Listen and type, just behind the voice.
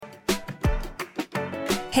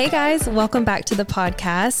Hey guys, welcome back to the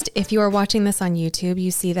podcast. If you are watching this on YouTube,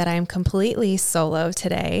 you see that I am completely solo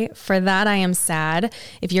today. For that, I am sad.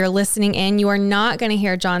 If you're listening in, you are not going to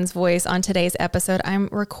hear John's voice on today's episode. I'm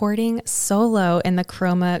recording solo in the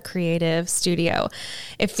Chroma Creative Studio.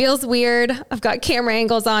 It feels weird. I've got camera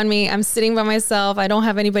angles on me. I'm sitting by myself. I don't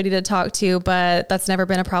have anybody to talk to, but that's never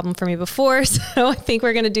been a problem for me before. So I think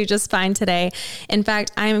we're going to do just fine today. In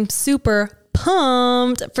fact, I'm super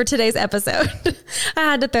pumped for today's episode. I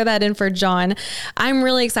had to throw that in for John. I'm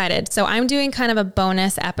really excited. So I'm doing kind of a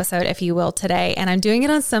bonus episode, if you will, today. And I'm doing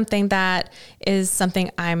it on something that is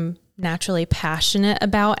something I'm naturally passionate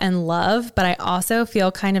about and love, but I also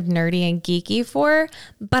feel kind of nerdy and geeky for.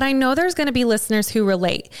 But I know there's going to be listeners who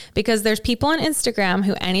relate, because there's people on Instagram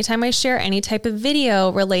who anytime I share any type of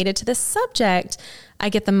video related to this subject, I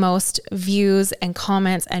get the most views and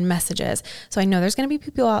comments and messages. So I know there's going to be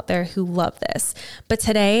people out there who love this. But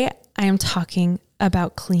today I am talking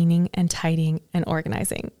about cleaning and tidying and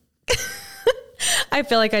organizing. I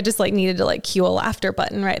feel like I just needed to cue a laughter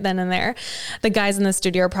button right then and there. The guys in the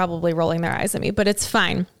studio are probably rolling their eyes at me, but it's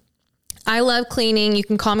fine. I love cleaning. You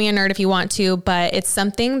can call me a nerd if you want to, but it's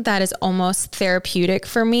something that is almost therapeutic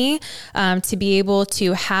for me, to be able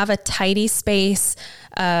to have a tidy space,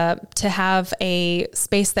 to have a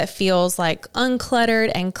space that feels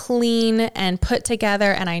uncluttered and clean and put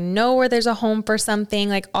together. And I know where there's a home for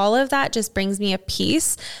something. All of that just brings me a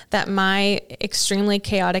peace that my extremely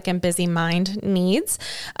chaotic and busy mind needs.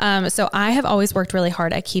 So I have always worked really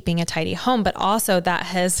hard at keeping a tidy home, but also that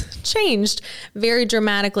has changed very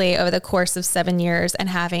dramatically over the course of 7 years and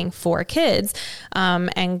having 4 kids.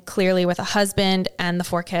 And clearly with a husband and the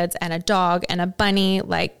 4 kids and a dog and a bunny,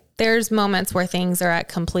 there's moments where things are at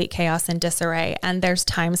complete chaos and disarray, and there's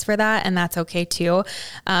times for that, and that's okay too.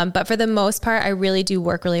 But for the most part, I really do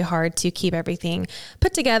work really hard to keep everything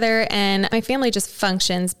put together, and my family just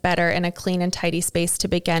functions better in a clean and tidy space to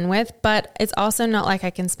begin with. But it's also not like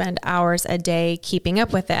I can spend hours a day keeping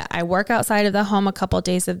up with it. I work outside of the home a couple of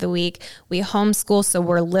days of the week. We homeschool, so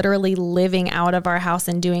we're literally living out of our house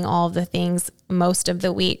and doing all of the things most of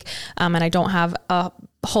the week. And I don't have a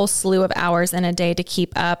whole slew of hours in a day to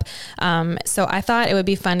keep up. So I thought it would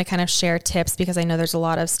be fun to kind of share tips, because I know there's a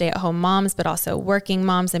lot of stay-at-home moms, but also working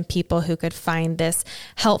moms and people who could find this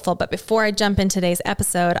helpful. But before I jump into today's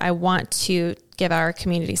episode, I want to give our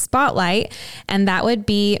community spotlight, and that would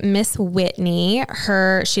be Miss Whitney.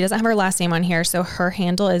 She doesn't have her last name on here, so her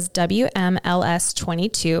handle is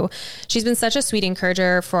WMLS22. She's been such a sweet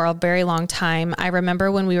encourager for a very long time. I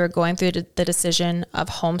remember when we were going through the decision of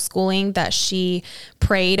homeschooling that she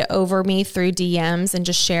prayed over me through DMs and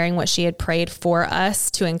just sharing what she had prayed for us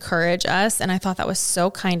to encourage us. And I thought that was so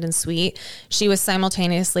kind and sweet. She was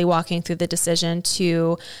simultaneously walking through the decision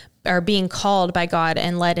or being called by God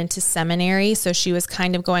and led into seminary. So she was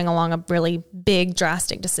kind of going along a really big,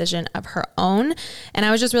 drastic decision of her own. And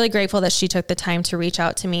I was just really grateful that she took the time to reach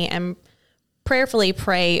out to me and prayerfully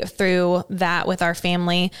pray through that with our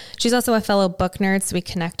family. She's also a fellow book nerd, so we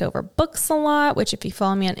connect over books a lot, which if you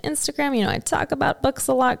follow me on Instagram, I talk about books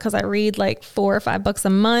a lot because I read 4 or 5 books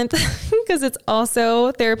a month because it's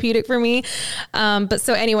also therapeutic for me. But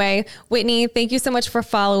so anyway, Whitney, thank you so much for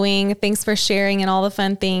following. Thanks for sharing and all the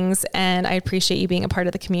fun things. And I appreciate you being a part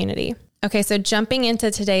of the community. Okay, so jumping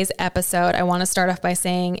into today's episode, I want to start off by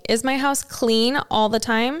saying, is my house clean all the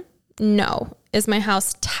time? No. Is my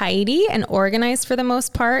house tidy and organized for the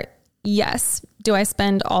most part? Yes. Do I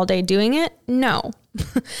spend all day doing it? No.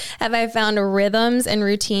 Have I found rhythms and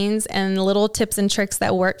routines and little tips and tricks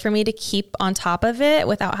that work for me to keep on top of it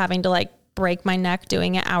without having to break my neck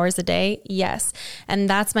doing it hours a day? Yes. And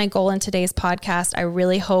that's my goal in today's podcast. I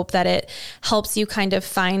really hope that it helps you kind of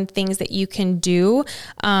find things that you can do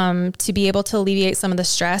to be able to alleviate some of the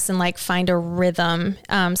stress and find a rhythm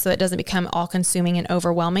so it doesn't become all consuming and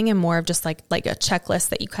overwhelming, and more of just like a checklist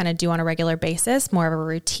that you kind of do on a regular basis, more of a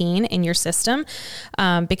routine in your system,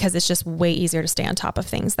 because it's just way easier to stay on top of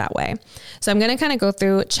things that way. So I'm going to kind of go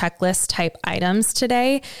through checklist type items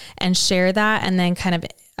today and share that, and then kind of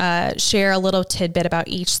share a little tidbit about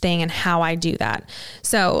each thing and how I do that.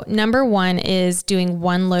 So number 1 is doing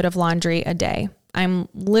 1 load of laundry a day. I'm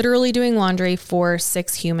literally doing laundry for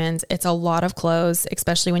 6 humans. It's a lot of clothes,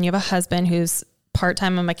 especially when you have a husband who's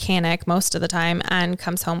part-time a mechanic most of the time and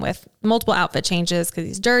comes home with multiple outfit changes because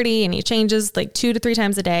he's dirty and he changes 2 to 3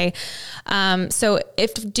 times a day. So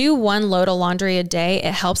if to do 1 load of laundry a day,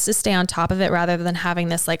 it helps to stay on top of it rather than having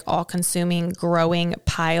this all consuming growing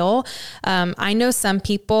pile. I know some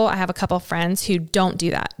people, I have a couple friends who don't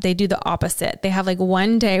do that. They do the opposite. They have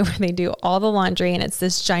 1 day where they do all the laundry and it's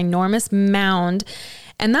this ginormous mound.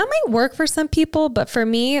 And that might work for some people, but for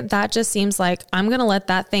me, that just seems like I'm going to let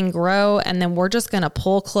that thing grow and then we're just going to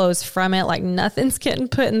pull clothes from it. Like nothing's getting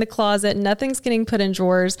put in the closet, nothing's getting put in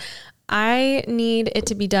drawers. I need it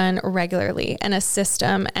to be done regularly in a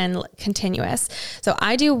system and continuous. So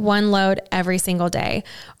I do one load every single day.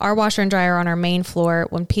 Our washer and dryer are on our main floor.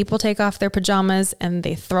 When people take off their pajamas and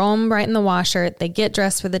they throw them right in the washer, they get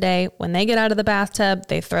dressed for the day. When they get out of the bathtub,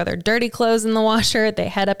 they throw their dirty clothes in the washer. They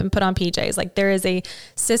head up and put on PJs. Like there is a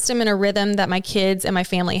system and a rhythm that my kids and my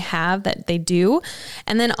family have that they do.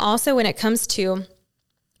 And then also when it comes to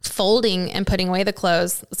folding and putting away the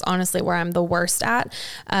clothes, it's honestly where I'm the worst at.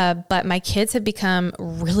 But my kids have become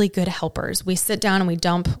really good helpers. We sit down and we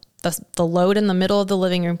dump the load in the middle of the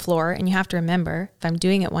living room floor. And you have to remember, if I'm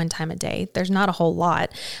doing it one time a day, there's not a whole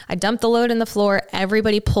lot. I dump the load in the floor.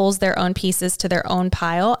 Everybody pulls their own pieces to their own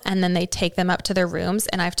pile, and then they take them up to their rooms.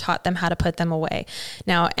 And I've taught them how to put them away.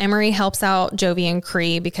 Now, Emery helps out Jovi and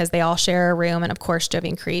Cree because they all share a room. And of course, Jovi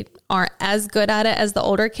and Cree aren't as good at it as the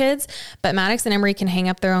older kids, but Maddox and Emery can hang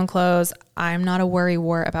up their own clothes. I'm not a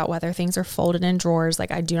worrywart about whether things are folded in drawers.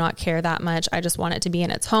 Like I do not care that much. I just want it to be in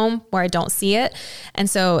its home where I don't see it. And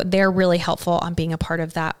so they're really helpful on being a part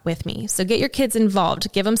of that with me. So get your kids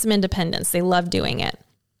involved, give them some independence. They love doing it.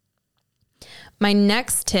 My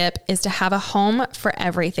next tip is to have a home for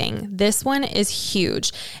everything. This one is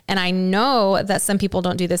huge. And I know that some people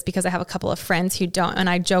don't do this because I have a couple of friends who don't. And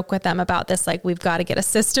I joke with them about this, like we've got to get a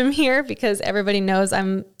system here because everybody knows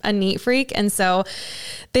I'm a neat freak. And so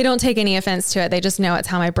they don't take any offense to it. They just know it's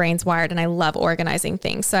how my brain's wired and I love organizing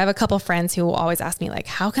things. So I have a couple of friends who will always ask me like,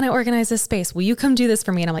 how can I organize this space? Will you come do this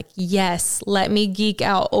for me? And I'm like, yes, let me geek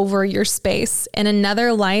out over your space. In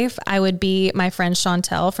another life, I would be my friend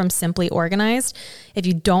Chantel from Simply Organized. If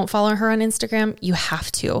you don't follow her on Instagram, you have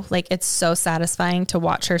to. Like, it's so satisfying to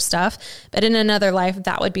watch her stuff. But in another life,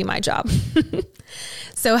 that would be my job.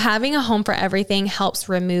 So having a home for everything helps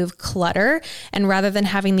remove clutter. And rather than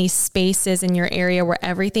having these spaces in your area where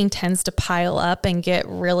everything tends to pile up and get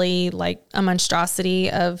really like a monstrosity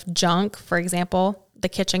of junk, for example, the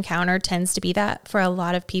kitchen counter tends to be that for a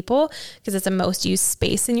lot of people because it's a most used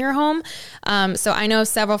space in your home. So I know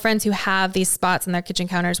several friends who have these spots in their kitchen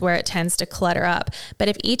counters where it tends to clutter up. But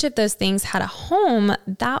if each of those things had a home,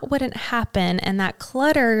 that wouldn't happen. And that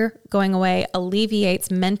clutter going away alleviates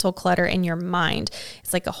mental clutter in your mind.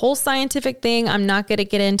 It's like a whole scientific thing. I'm not going to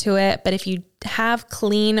get into it, but if you have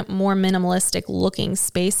clean, more minimalistic looking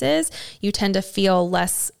spaces, you tend to feel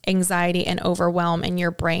less anxiety and overwhelm in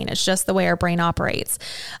your brain. It's just the way our brain operates.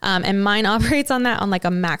 And mine operates on that on like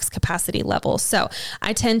a max capacity level. So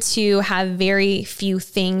I tend to have very few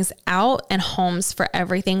things out and homes for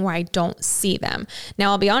everything where I don't see them.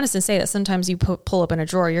 Now I'll be honest and say that sometimes you pull up in a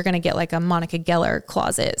drawer, you're going to get like a Monica Geller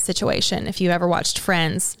closet situation. If you ever watched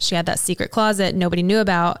Friends, she had that secret closet nobody knew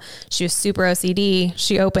about. She was super OCD.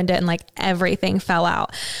 She opened it and like everything fell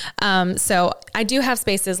out. So I do have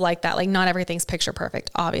spaces like that. Like not everything's picture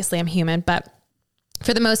perfect. Obviously I'm human, but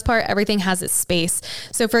for the most part, everything has its space.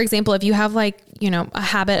 So for example, if you have like, a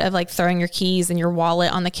habit of like throwing your keys and your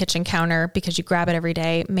wallet on the kitchen counter because you grab it every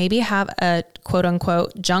day, maybe have a quote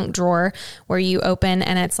unquote junk drawer where you open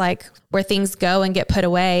and it's like where things go and get put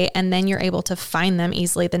away. And then you're able to find them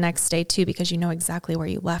easily the next day too, because you know exactly where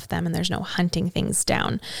you left them and there's no hunting things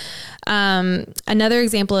down. Another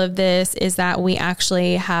example of this is that we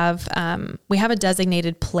actually have a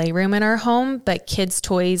designated playroom in our home, but kids'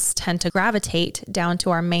 toys tend to gravitate down to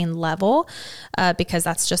our main level because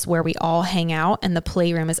that's just where we all hang out, and the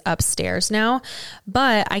playroom is upstairs now.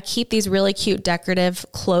 But I keep these really cute decorative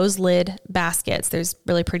closed lid baskets. There's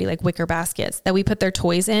really pretty like wicker baskets that we put their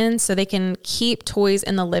toys in so they can keep toys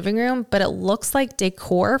in the living room, but it looks like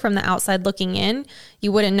decor from the outside looking in.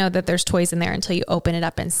 You wouldn't know that there's toys in there until you open it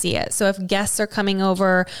up and see it. So if guests are coming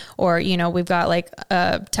over or, we've got like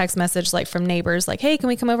a text message like from neighbors like, hey, can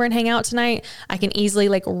we come over and hang out tonight? I can easily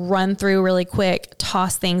like run through really quick,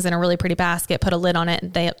 toss things in a really pretty basket, put a lid on it.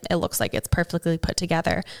 And it looks like it's perfectly put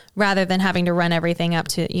together rather than having to run everything up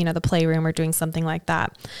to, the playroom or doing something like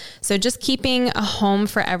that. So just keeping a home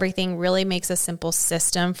for everything really makes a simple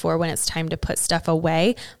system for when it's time to put stuff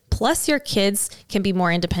away. Plus your kids can be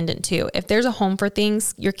more independent too. If there's a home for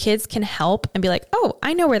things, your kids can help and be like, oh,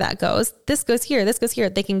 I know where that goes. This goes here. This goes here.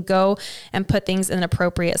 They can go and put things in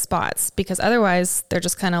appropriate spots because otherwise they're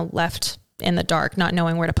just kind of left in the dark, not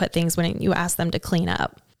knowing where to put things when you ask them to clean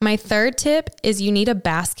up. My third tip is you need a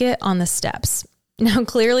basket on the steps. Now,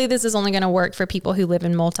 clearly this is only going to work for people who live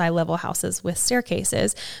in multi-level houses with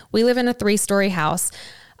staircases. We live in a 3-story house.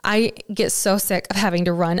 I get so sick of having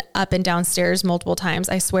to run up and down stairs multiple times.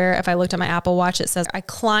 I swear if I looked at my Apple Watch, it says I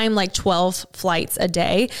climb like 12 flights a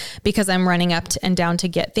day because I'm running up and down to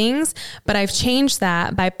get things. But I've changed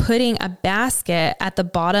that by putting a basket at the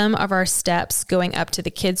bottom of our steps going up to the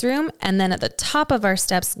kids' room, and then at the top of our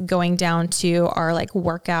steps going down to our like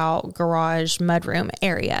workout garage mudroom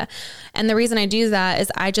area. And the reason I do that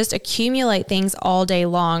is I just accumulate things all day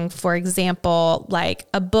long. For example, like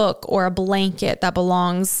a book or a blanket that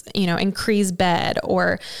belongs, in Cree's bed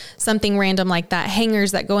or something random like that,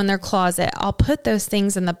 hangers that go in their closet. I'll put those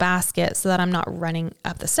things in the basket so that I'm not running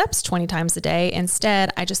up the steps 20 times a day.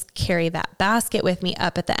 Instead, I just carry that basket with me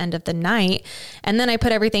up at the end of the night. And then I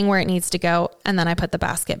put everything where it needs to go. And then I put the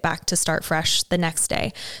basket back to start fresh the next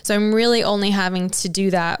day. So I'm really only having to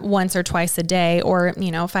do that once or twice a day. Or,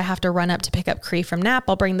 if I have to run up to pick up Cree from nap,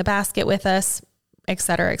 I'll bring the basket with us, et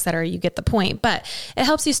cetera, et cetera. You get the point, but it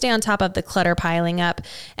helps you stay on top of the clutter piling up.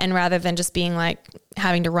 And rather than just being like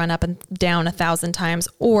having to run up and down 1,000 times,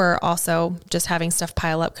 or also just having stuff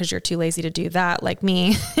pile up because you're too lazy to do that, like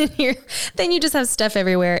me, then you just have stuff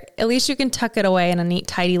everywhere. At least you can tuck it away in a neat,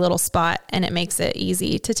 tidy little spot, and it makes it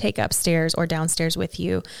easy to take upstairs or downstairs with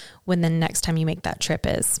you when the next time you make that trip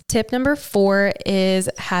is. Tip number 4 is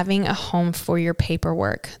having a home for your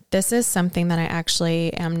paperwork. This is something that I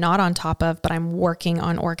actually am not on top of, but I'm working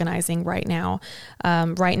on organizing right now.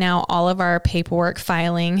 Right now, all of our paperwork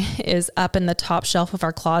filing is up in the top shelf of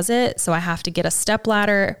our closet. So I have to get a step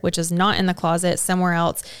ladder, which is not in the closet, somewhere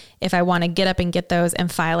else, if I want to get up and get those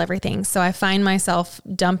and file everything. So I find myself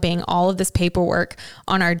dumping all of this paperwork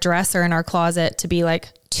on our dresser in our closet to be like,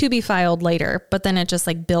 to be filed later, but then it just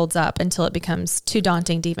like builds up until it becomes too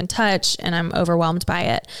daunting to even touch, and I'm overwhelmed by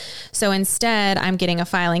it. So instead, I'm getting a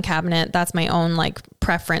filing cabinet. That's my own like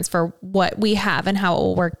preference for what we have and how it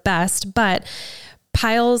will work best. But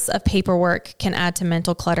piles of paperwork can add to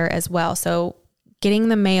mental clutter as well. So getting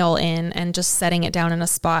the mail in and just setting it down in a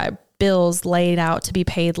spot, bills laid out to be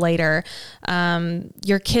paid later,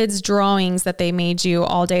 your kids' drawings that they made you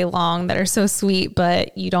all day long that are so sweet,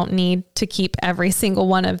 but you don't need to keep every single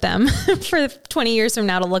one of them for 20 years from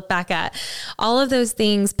now to look back at. All of those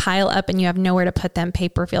things pile up and you have nowhere to put them.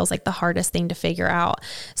 Paper feels like the hardest thing to figure out.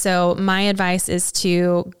 So my advice is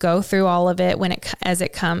to go through all of it as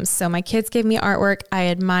it comes. So my kids give me artwork. I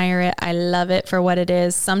admire it. I love it for what it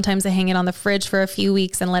is. Sometimes I hang it on the fridge for a few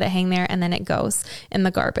weeks and let it hang there, and then it goes in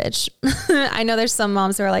the garbage. I know there's some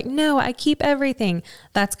moms who are like, no, I keep everything.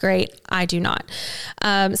 That's great. I do not.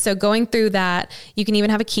 So going through that, you can even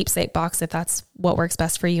have a keepsake box if that's what works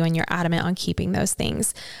best for you and you're adamant on keeping those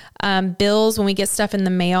things. Bills, when we get stuff in the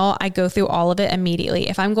mail, I go through all of it immediately.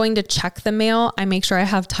 If I'm going to check the mail, I make sure I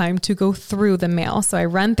have time to go through the mail. So I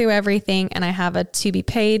run through everything and I have a to be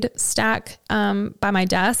paid stack by my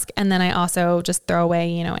desk. And then I also just throw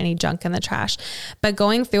away, any junk in the trash. But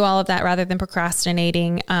going through all of that rather than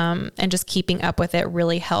procrastinating and just keeping up with it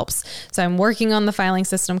really helps. So I'm working on the filing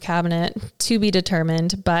system cabinet, to be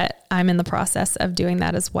determined, but I'm in the process of doing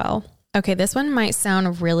that as well. Okay, this one might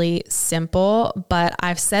sound really simple, but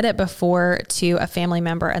I've said it before to a family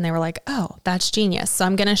member and they were like, oh, that's genius. So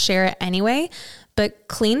I'm going to share it anyway, but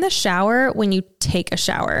clean the shower when you take a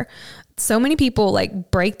shower. So many people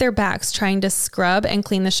like break their backs trying to scrub and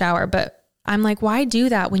clean the shower, but I'm like, why do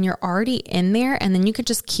that when you're already in there? And then you could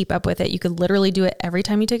just keep up with it. You could literally do it every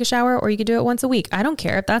time you take a shower, or you could do it once a week. I don't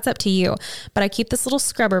care if that's up to you, but I keep this little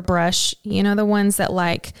scrubber brush, the ones that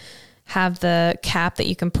like have the cap that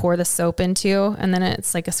you can pour the soap into, and then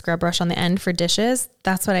it's like a scrub brush on the end for dishes.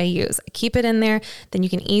 That's what I use. I keep it in there. Then you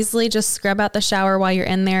can easily just scrub out the shower while you're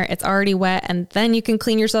in there. It's already wet, and then you can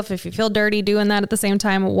clean yourself if you feel dirty doing that at the same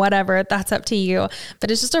time, whatever, that's up to you. But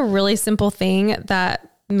it's just a really simple thing that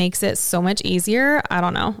makes it so much easier. I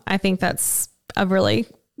don't know. I think that's a really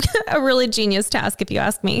genius task if you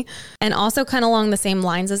ask me. And also kind of along the same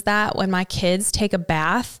lines as that, when my kids take a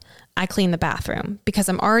bath, I clean the bathroom because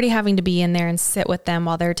I'm already having to be in there and sit with them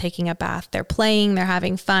while they're taking a bath. They're playing, they're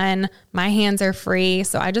having fun. My hands are free.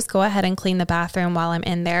 So I just go ahead and clean the bathroom while I'm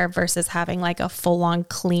in there versus having like a full on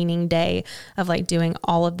cleaning day of like doing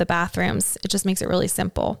all of the bathrooms. It just makes it really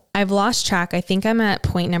simple. I've lost track. I think I'm at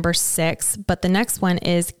point number 6, but the next one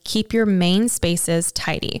is keep your main spaces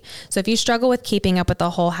tidy. So if you struggle with keeping up with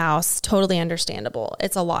the whole house, totally understandable.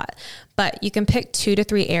 It's a lot, but you can pick 2 to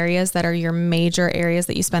 3 areas that are your major areas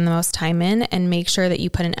that you spend the most time in, and make sure that you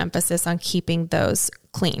put an emphasis on keeping those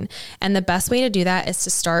clean. And the best way to do that is to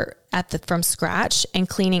start from scratch and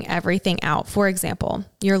cleaning everything out. For example,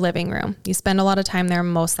 your living room. You spend a lot of time there,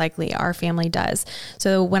 most likely our family does.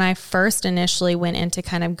 So when I first initially went into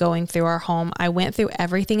kind of going through our home, I went through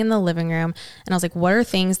everything in the living room and I was like, what are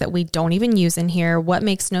things that we don't even use in here? What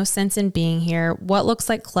makes no sense in being here? What looks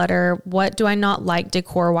like clutter? What do I not like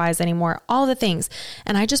decor wise anymore? All the things.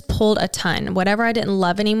 And I just pulled a ton. Whatever I didn't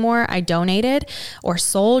love anymore, I donated or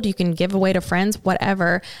sold. You can give away to friends,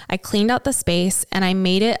 whatever. I cleaned out the space and I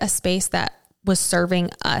made it a space that was serving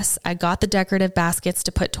us. I got the decorative baskets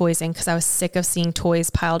to put toys in because I was sick of seeing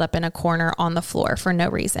toys piled up in a corner on the floor for no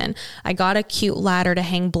reason. I got a cute ladder to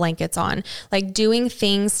hang blankets on, like doing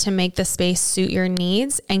things to make the space suit your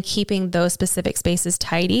needs, and keeping those specific spaces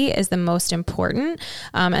tidy is the most important,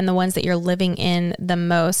 and the ones that you're living in the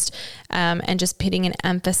most, and just putting an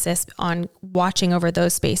emphasis on watching over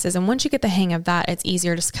those spaces. And once you get the hang of that, it's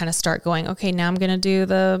easier to kind of start going, okay, now I'm going to do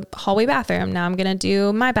the hallway bathroom. Now I'm going to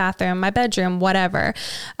do my bathroom, my bedroom, whatever.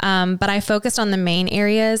 But I focused on the main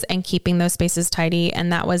areas and keeping those spaces tidy.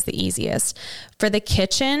 And that was the easiest. For the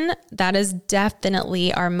kitchen, that is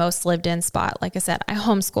definitely our most lived in spot. Like I said, I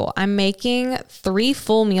homeschool. I'm making 3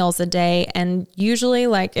 full meals a day. And usually,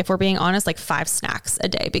 like, if we're being honest, like 5 snacks a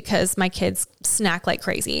day because my kids snack like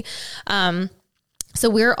crazy. So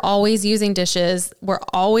we're always using dishes. We're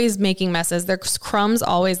always making messes. There's crumbs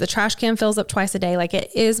always. The trash can fills up twice a day. Like,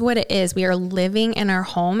 it is what it is. We are living in our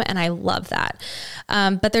home and I love that.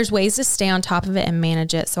 But there's ways to stay on top of it and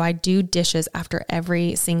manage it. So I do dishes after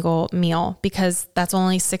every single meal because that's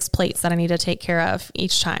only 6 plates that I need to take care of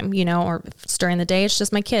each time, you know, or if it's during the day, it's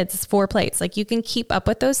just my kids, it's 4 plates. Like, you can keep up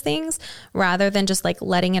with those things rather than just like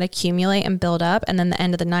letting it accumulate and build up. And then the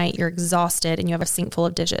end of the night, you're exhausted and you have a sink full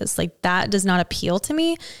of dishes. Like, that does not appeal to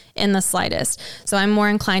me in the slightest. So I'm more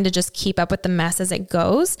inclined to just keep up with the mess as it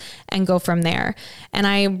goes and go from there. And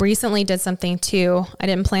I recently did something too. I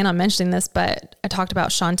didn't plan on mentioning this, but I talked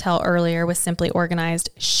about Chantel earlier with Simply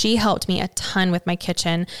Organized. She helped me a ton with my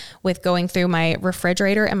kitchen, with going through my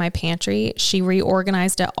refrigerator and my pantry. She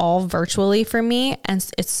reorganized it all virtually for me. And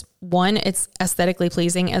it's aesthetically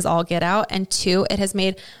pleasing as all get out. And 2, it has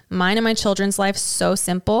made mine and my children's life so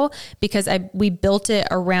simple because we built it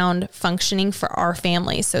around functioning for our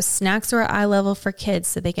family. So snacks are at eye level for kids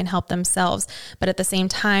so they can help themselves. But at the same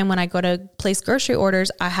time, when I go to place grocery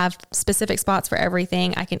orders, I have specific spots for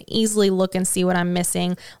everything. I can easily look and see what I'm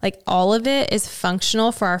missing. Like, all of it is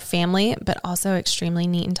functional for our family, but also extremely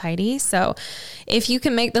neat and tidy. So if you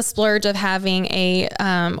can make the splurge of having a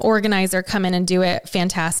organizer come in and do it,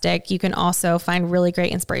 fantastic. You can also find really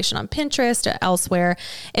great inspiration on Pinterest or elsewhere.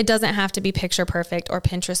 It doesn't have to be picture perfect or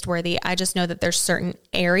Pinterest worthy. I just know that there's certain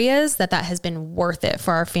areas that has been worth it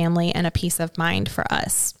for our family and a peace of mind for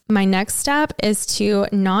us. My next step is to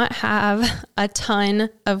not have a ton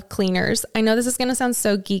of cleaners. I know this is going to sound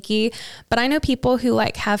so geeky, but I know people who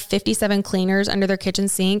like have 57 cleaners under their kitchen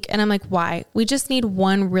sink. And I'm like, why? We just need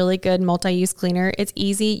one really good multi-use cleaner. It's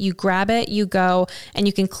easy. You grab it, you go, and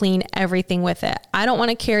you can clean everything with it. I don't want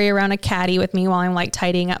to carry around a caddy with me while I'm like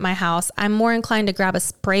tidying up my house. I'm more inclined to grab a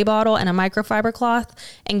spray bottle and a microfiber cloth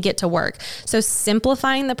and get to work. So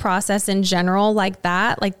simplifying the process in general like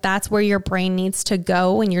that's where your brain needs to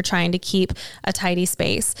go when you're trying to keep a tidy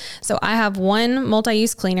space. So I have one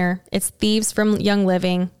multi-use cleaner. It's Thieves from Young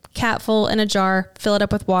Living. Cat full in a jar, fill it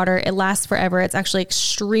up with water. It lasts forever. It's actually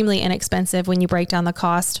extremely inexpensive when you break down the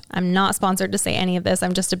cost. I'm not sponsored to say any of this.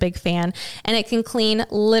 I'm just a big fan. And it can clean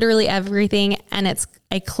literally everything, and it's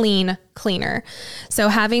a clean cleaner. So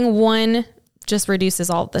having one just reduces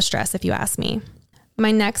all the stress, if you ask me.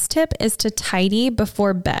 My next tip is to tidy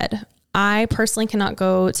before bed. I personally cannot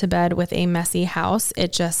go to bed with a messy house.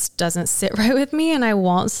 It just doesn't sit right with me and I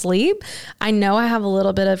won't sleep. I know I have a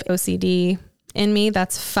little bit of OCD in me.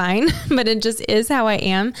 That's fine, but it just is how I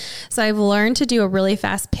am. So I've learned to do a really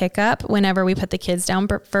fast pickup whenever we put the kids down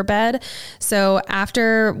for bed. So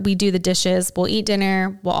after we do the dishes, we'll eat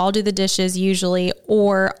dinner, we'll all do the dishes usually,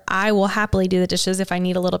 or I will happily do the dishes if I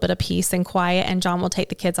need a little bit of peace and quiet, and John will take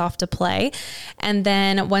the kids off to play. And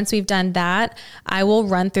then once we've done that, I will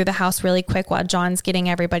run through the house really quick while John's getting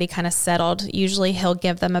everybody kind of settled. Usually he'll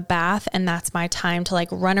give them a bath, and that's my time to like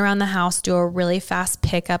run around the house, do a really fast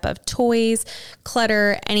pickup of toys,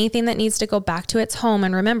 clutter, anything that needs to go back to its home.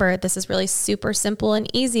 And remember, this is really super simple and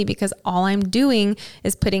easy because all I'm doing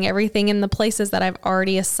is putting everything in the places that I've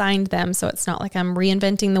already assigned them. So it's not like I'm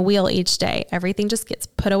reinventing the wheel each day. Everything just gets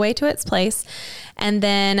put away to its place. And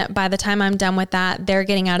then by the time I'm done with that, they're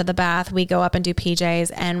getting out of the bath. We go up and do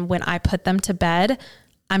PJs. And when I put them to bed,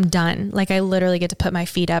 I'm done. Like, I literally get to put my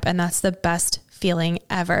feet up, and that's the best feeling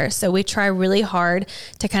ever. So we try really hard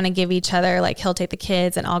to kind of give each other, like he'll take the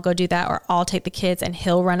kids and I'll go do that, or I'll take the kids and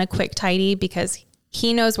he'll run a quick tidy because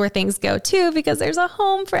he knows where things go too, because there's a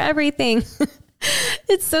home for everything.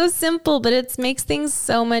 It's so simple, but it makes things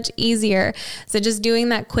so much easier. So just doing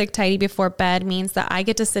that quick tidy before bed means that I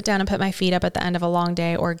get to sit down and put my feet up at the end of a long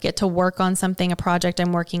day, or get to work on something, a project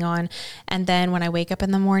I'm working on. And then when I wake up in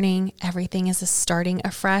the morning, everything is starting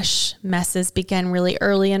afresh. Messes begin really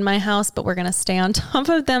early in my house, but we're going to stay on top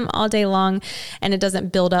of them all day long. And it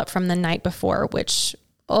doesn't build up from the night before, which,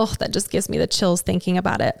 that just gives me the chills thinking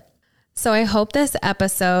about it. So I hope this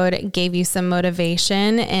episode gave you some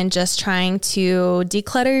motivation in just trying to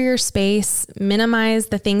declutter your space, minimize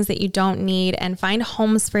the things that you don't need, and find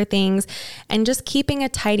homes for things, and just keeping a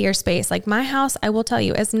tidier space. Like my house, I will tell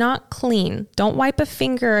you, is not clean. Don't wipe a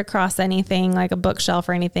finger across anything like a bookshelf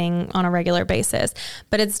or anything on a regular basis,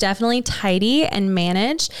 but it's definitely tidy and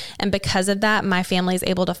managed. And because of that, my family is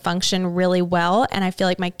able to function really well. And I feel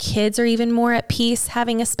like my kids are even more at peace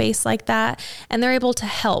having a space like that, and they're able to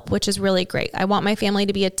help, which is really great. I want my family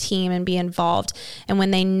to be a team and be involved. And when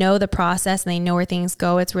they know the process and they know where things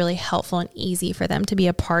go, it's really helpful and easy for them to be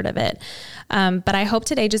a part of it. But I hope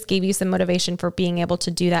today just gave you some motivation for being able to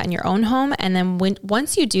do that in your own home. And then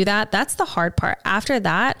once you do that, that's the hard part. After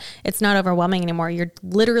that, it's not overwhelming anymore. You're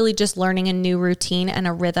literally just learning a new routine and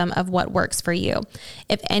a rhythm of what works for you.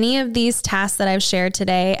 If any of these tasks that I've shared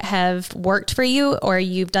today have worked for you, or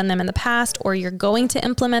you've done them in the past, or you're going to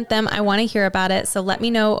implement them, I want to hear about it. So let me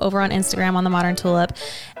know over on Instagram on The Modern Tulip,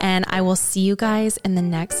 and I will see you guys in the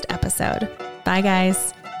next episode. Bye,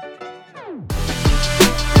 guys.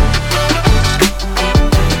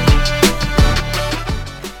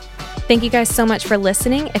 Thank you guys so much for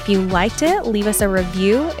listening. If you liked it, leave us a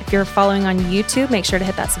review. If you're following on YouTube, make sure to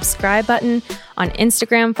hit that subscribe button. On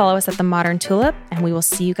Instagram, follow us at The Modern Tulip, and we will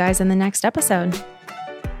see you guys in the next episode.